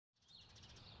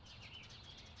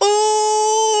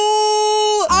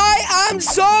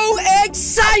so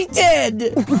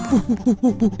excited!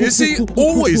 Is he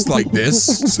always like this?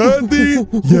 Sandy,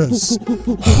 yes.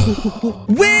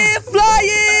 We're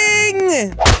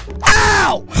flying!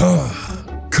 Ow!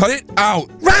 Cut it out.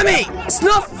 Rami, it's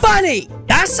not funny.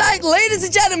 That's right, ladies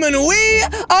and gentlemen, we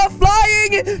are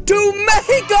flying to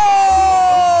Mexico!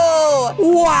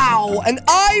 Wow, and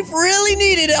I've really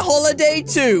needed a holiday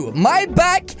too. My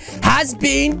back has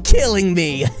been killing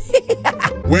me.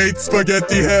 Wait,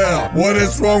 spaghetti hair. What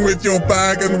is wrong with your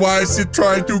bag and why is it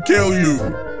trying to kill you?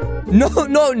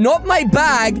 No, not my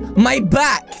bag, my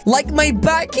back. Like, my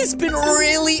back has been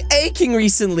really aching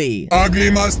recently.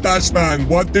 Ugly mustache man,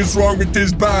 what is wrong with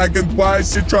his bag and why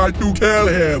is it trying to kill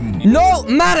him? No,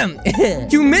 madam,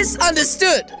 you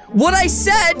misunderstood. What I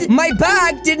said, my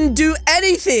bag didn't do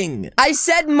anything. I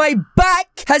said my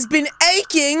back has been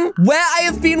aching where I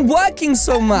have been working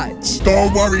so much.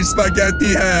 Don't worry,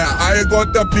 spaghetti hair. I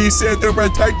got the police here to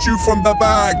protect you from the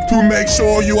bag to make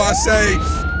sure you are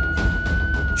safe.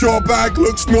 Your bag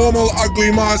looks normal,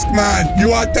 ugly mask man.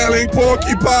 You are telling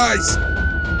porcupines.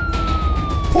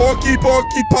 Porky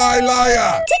pie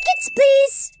liar. Tickets,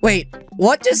 please. Wait,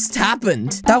 what just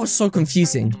happened? That was so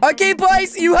confusing. Okay,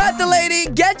 boys, you heard the lady.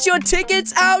 Get your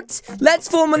tickets out. Let's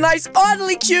form a nice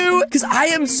orderly queue because I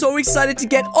am so excited to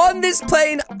get on this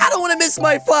plane. I don't want to miss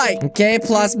my flight. Okay,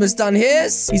 Plasma's done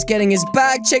his. He's getting his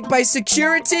bag checked by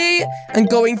security and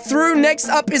going through. Next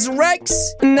up is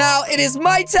Rex. Now it is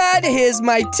my turn. Here's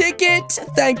my ticket.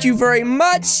 Thank you very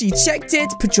much. He checked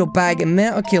it. Put your bag in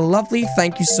there. Okay, lovely.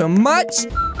 Thank you so much.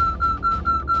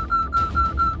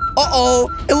 Uh-oh,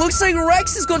 it looks like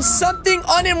Rex has got something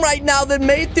on him right now that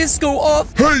made this go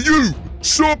off. Hey, you!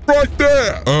 Stop right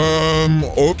there!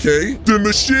 Okay. The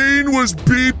machine was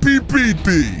beepy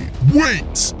beepy.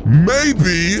 Wait,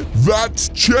 maybe that's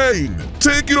chain.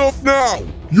 Take it off now.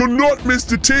 You're not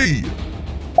Mr. T.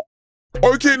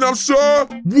 Okay, now, sir,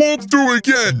 walk through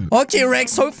again. Okay,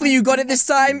 Rex, hopefully you got it this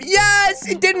time. Yes,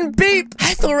 it didn't beep.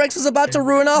 I thought Rex was about to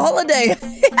ruin our holiday.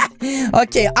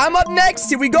 Okay, I'm up next.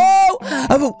 Here we go.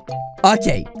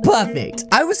 Okay, perfect.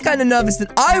 I was kind of nervous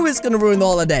that I was going to ruin the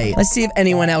holiday. Let's see if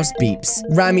anyone else beeps.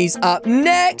 Rami's up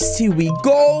next. Here we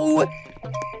go.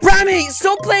 Rami,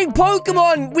 stop playing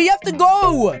Pokemon. We have to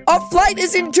go. Our flight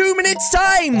is in 2 minutes'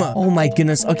 time. Oh, my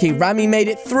goodness. Okay, Rami made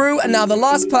it through. And now the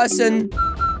last person...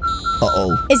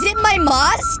 Uh-oh. Is it my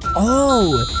mask?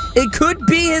 Oh, it could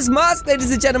be his mask,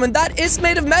 ladies and gentlemen. That is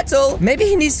made of metal. Maybe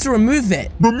he needs to remove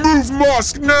it. Remove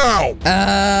mask now!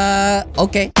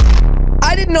 Okay.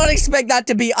 I did not expect that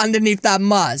to be underneath that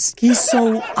mask. He's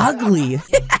so ugly.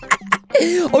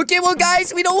 Okay, well,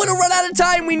 guys, we don't want to run out of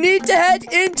time. We need to head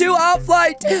into our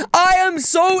flight. I am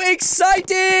so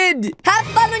excited. Have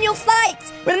fun on your flight.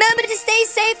 Remember to stay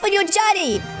safe on your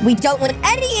journey. We don't want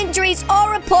any injuries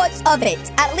or reports of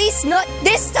it. At least not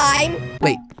this time.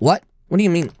 Wait, what? What do you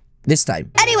mean this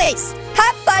time? Anyways,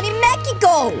 have fun in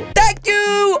Mexico. Thank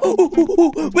you.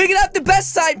 We're gonna have the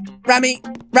best time. Rami,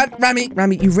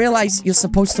 you realize you're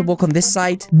supposed to walk on this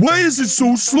side? Why is it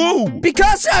so slow?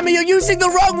 Because, Rami, you're using the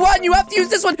wrong one. You have to use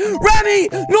this one. Rami,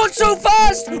 not so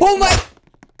fast. Oh, my...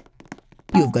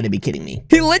 You've got to be kidding me.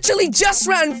 He literally just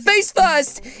ran face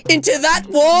first into that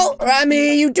wall.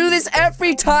 Rami, you do this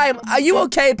every time. Are you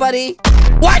okay, buddy?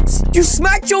 What? You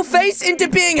smacked your face into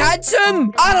being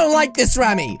handsome? I don't like this,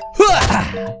 Rami.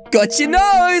 Got your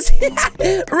nose.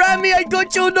 Rami, I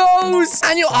got your nose.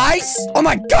 And your eyes. Oh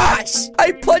my gosh.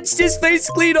 I punched his face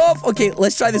clean off. Okay,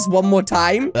 let's try this one more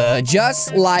time.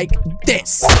 Just like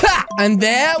this. And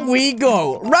there we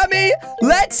go. Rami,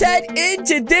 let's head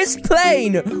into this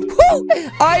plane. Woo!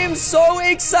 I am so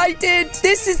excited.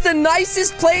 This is the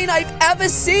nicest plane I've ever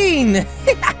seen.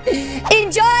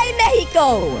 Enjoy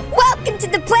Mexico. Welcome to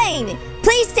the plane.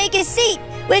 Please take a seat.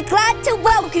 We're glad to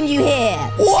welcome you here.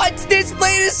 What? This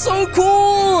plane is so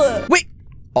cool. Wait.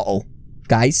 Uh-oh.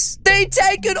 Guys, they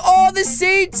taken all the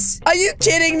seats. Are you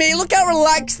kidding me? Look how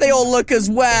relaxed they all look as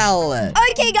well.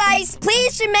 Okay, guys,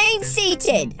 please remain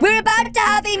seated. We're about to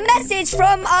have a message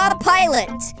from our pilot.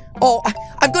 Oh,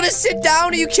 I've got to sit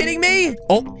down. Are you kidding me?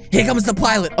 Oh, here comes the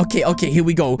pilot. Okay, here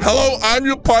we go. Hello, I'm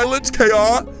your pilot,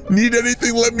 KR. Need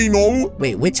anything, let me know.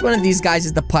 Wait, which one of these guys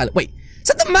is the pilot? Wait, is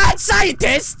that the mad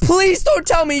scientist? Please don't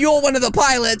tell me you're one of the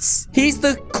pilots. He's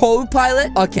the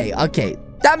co-pilot? Okay.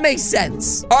 That makes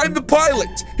sense. I'm the pilot.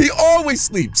 He always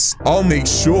sleeps. I'll make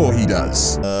sure he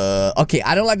does. Okay,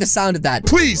 I don't like the sound of that.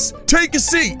 Please, take a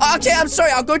seat. Okay, I'm sorry.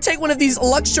 I'll go take one of these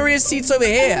luxurious seats over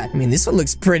here. I mean, this one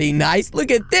looks pretty nice. Look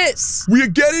at this. We are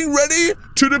getting ready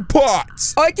to depart.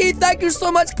 Okay, thank you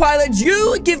so much, pilot.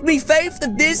 You give me faith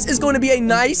that this is going to be a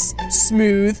nice,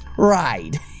 smooth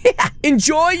ride.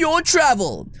 Enjoy your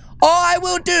travel. Oh, I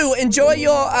will do. Enjoy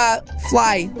your,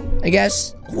 fly, I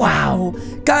guess. Wow.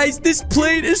 Guys, this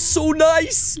plane is so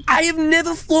nice. I have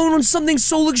never flown on something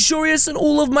so luxurious in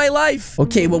all of my life.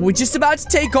 Okay, well, we're just about to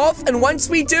take off, and once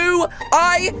we do,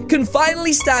 I can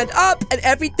finally stand up, and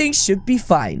everything should be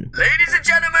fine. Ladies and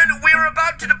gentlemen, we are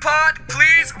about to depart.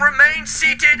 Please remain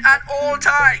seated at all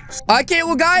times. Okay,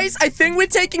 well, guys, I think we're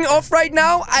taking off right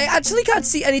now. I actually can't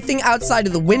see anything outside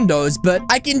of the windows, but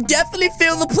I can definitely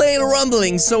feel the plane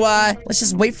rumbling. So, let's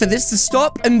just wait for this to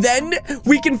stop, and then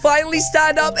we can finally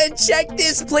stand up and check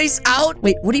this place out.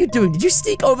 Wait, what are you doing? Did you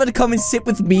sneak over to come and sit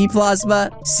with me, Plasma?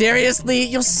 Seriously?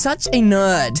 You're such a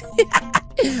nerd.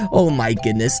 Oh my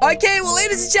goodness. Okay, well,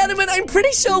 ladies and gentlemen, I'm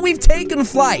pretty sure we've taken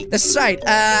flight. That's right.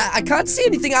 I can't see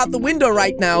anything out the window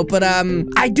right now, but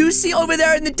I do see over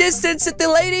there in the distance that the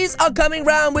ladies are coming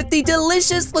round with the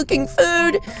delicious looking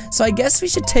food. So I guess we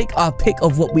should take our pick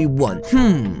of what we want.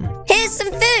 Here's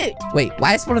some food. Wait,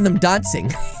 why is one of them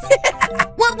dancing?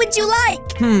 What would you like?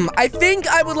 I think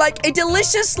I would like a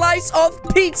delicious slice of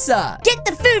pizza. Get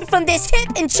the food from this hip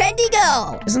and trendy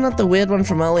girl. Isn't that the weird one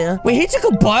from earlier? Wait, he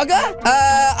took a burger?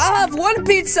 I'll have one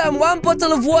pizza and one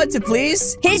bottle of water,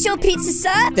 please. Here's your pizza,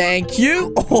 sir. Thank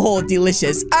you. Oh,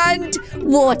 delicious. And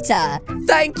water.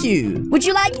 Thank you. Would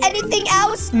you like anything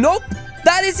else? Nope.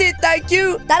 That is it, thank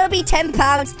you. That'll be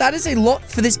 £10. That is a lot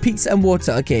for this pizza and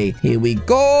water. Okay, here we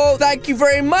go. Thank you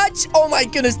very much. Oh my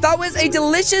goodness, that was a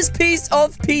delicious piece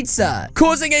of pizza,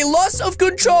 causing a loss of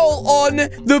control on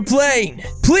the plane.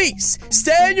 Please,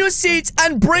 stay in your seats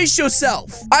and brace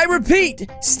yourself. I repeat,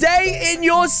 stay in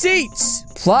your seats.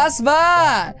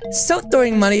 Plasma, stop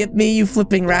throwing money at me, you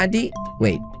flipping Randy.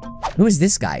 Wait. Who is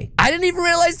this guy? I didn't even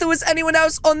realize there was anyone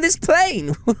else on this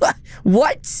plane.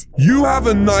 What? You have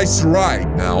a nice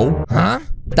ride now. Huh?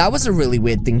 That was a really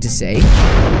weird thing to say.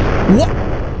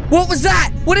 What was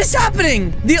that? What is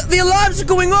happening? The alarms are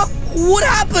going off. What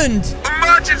happened?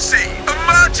 Emergency!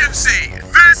 Emergency!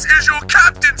 This is your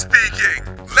captain speaking.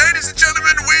 Ladies and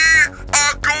gentlemen, we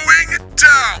are going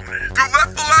down. The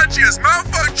left phalange has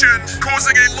malfunctioned,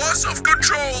 causing a loss of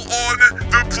control on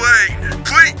the plane.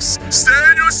 Please,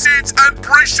 stay in your seats and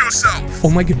brace yourself. Oh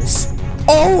my goodness.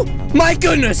 Oh my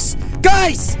goodness.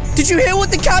 Guys, did you hear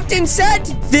what the captain said?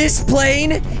 This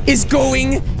plane is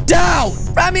going down.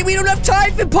 Rami, we don't have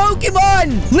time for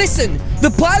Pokemon. Listen,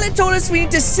 the pilot told us we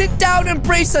need to sit down and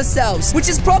brace ourselves, which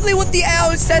is probably what the air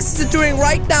hostesses are doing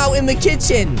right now in the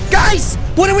kitchen. Guys,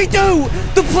 what do we do?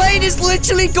 The plane is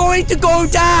literally going to go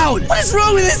down. What is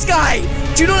wrong with this guy?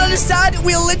 Do you not understand?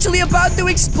 We are literally about to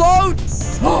explode.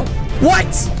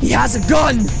 What? He has a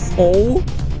gun. Oh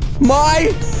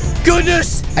my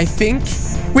goodness. I think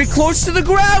we're close to the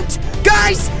ground.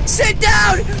 Guys, sit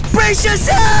down. Brace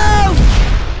yourself.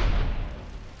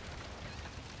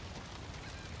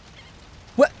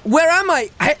 Where am I?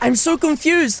 I'm so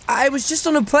confused. I was just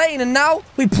on a plane and now...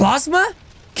 Wait, Plasma?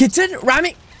 Kitten?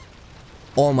 Rami?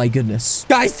 Oh my goodness.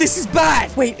 Guys, this is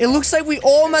bad. Wait, it looks like we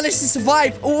all managed to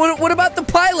survive. What about the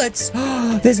pilots?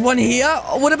 There's one here.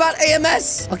 What about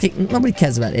AMS? Okay, nobody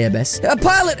cares about AMS.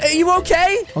 Pilot, are you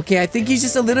okay? Okay, I think he's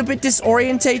just a little bit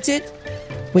disorientated.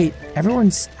 Wait,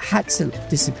 everyone's hats are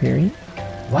disappearing?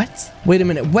 What? Wait a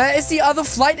minute. Where is the other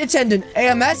flight attendant?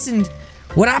 AMS and...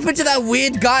 What happened to that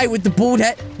weird guy with the bald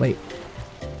head? Wait.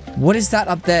 What is that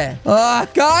up there?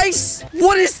 Guys?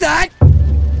 What is that?